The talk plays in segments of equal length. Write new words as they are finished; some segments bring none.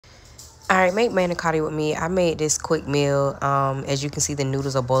All right, make manicotti with me. I made this quick meal. As you can see, the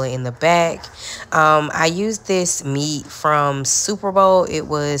noodles are boiling in the back. I used this meat from Super Bowl. It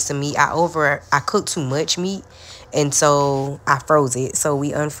was some meat I cooked too much meat, and so I froze it. So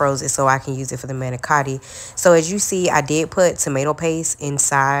we unfroze it so I can use it for the manicotti. So as you see, I did put tomato paste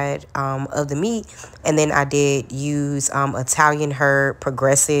inside of the meat, and then I did use Italian herb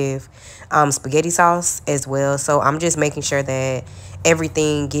progressive spaghetti sauce as well. So I'm just making sure that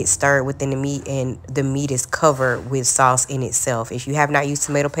everything gets stirred within the meat and the meat is covered with sauce in itself. If you have not used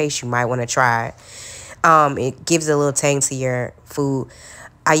tomato paste, you might want to try it. It gives a little tang to your food.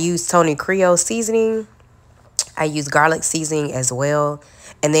 I use Tony Creole seasoning. I use garlic seasoning as well.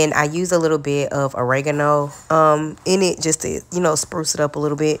 And then I use a little bit of oregano in it just to, spruce it up a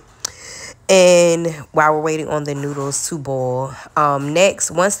little bit. And while we're waiting on the noodles to boil,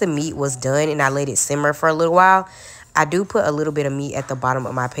 next, once the meat was done and I let it simmer for a little while, I do put a little bit of meat at the bottom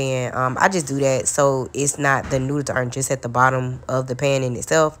of my pan. I just do that so it's not, the noodles aren't just at the bottom of the pan in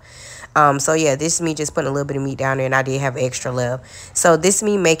itself. So yeah, this is me just putting a little bit of meat down there, and I did have extra left. So this is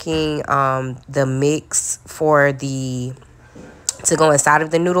me making the mix for to go inside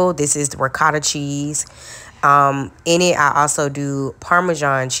of the noodle. This is the ricotta cheese. In it, I also do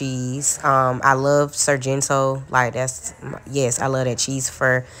Parmesan cheese. I love Sargento. Like yes, I love that cheese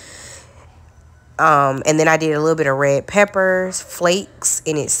for. And then I did a little bit of red peppers, flakes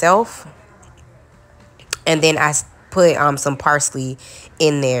in itself. And then I put some parsley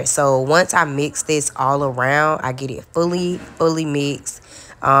in there. So once I mix this all around, I get it fully mixed.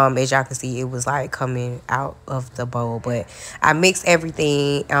 As y'all can see, it was like coming out of the bowl. But I mixed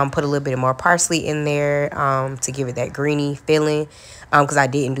everything, put a little bit more parsley in there to give it that greeny feeling. Because I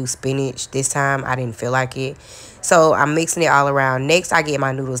didn't do spinach this time. I didn't feel like it. So I'm mixing it all around. Next, I get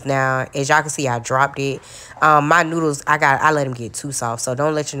my noodles. Now, as y'all can see, I dropped it. My noodles, I let them get too soft. So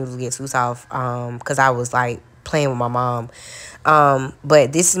don't let your noodles get too soft. Because I was like playing with my mom.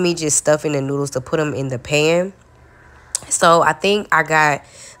 But this is me just stuffing the noodles to put them in the pan. So I think I got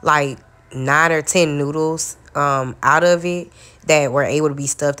like 9 or 10 noodles out of it that were able to be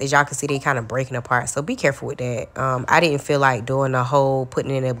stuffed. As y'all can see, they kind of breaking apart. So be careful with that. I didn't feel like doing the whole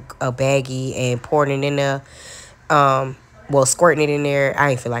putting it in a baggie and pouring it in there. Well, squirting it in there. I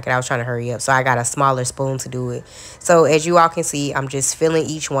didn't feel like it. I was trying to hurry up. So I got a smaller spoon to do it. So as you all can see, I'm just filling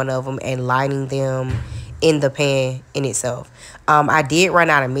each one of them and lining them in the pan in itself. I did run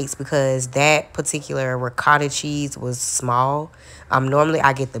out of mix because that particular ricotta cheese was small. Normally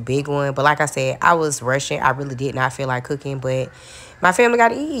I get the big one, but like I said, I was rushing. I really did not feel like cooking, but my family got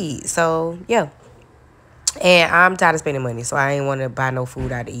to eat. So yeah. And I'm tired of spending money, so I ain't want to buy no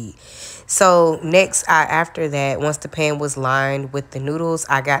food out to eat. So next, after that, once the pan was lined with the noodles,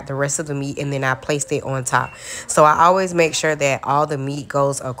 I got the rest of the meat and then I placed it on top. So I always make sure that all the meat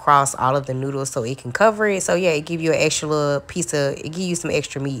goes across all of the noodles so it can cover it. So yeah, it give you an extra little piece of, it give you some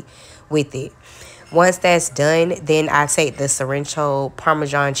extra meat with it. Once that's done, then I take the Sorrento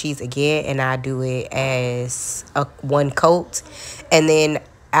Parmesan cheese again and I do it as one coat. And then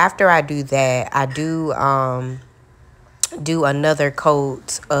after I do that, I do another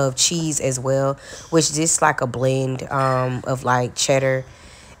coat of cheese as well, which is just like a blend of like cheddar,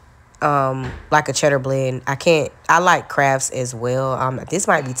 like a cheddar blend. I like Kraft's as well. This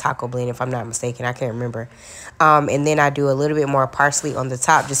might be taco blend if I'm not mistaken. I can't remember. And then I do a little bit more parsley on the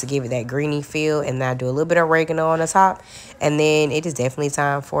top just to give it that greeny feel. And then I do a little bit of oregano on the top. And then it is definitely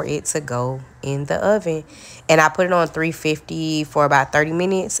time for it to go in the oven. And I put it on 350 for about 30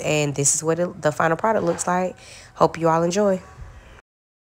 minutes. And this is what the final product looks like. Hope you all enjoy.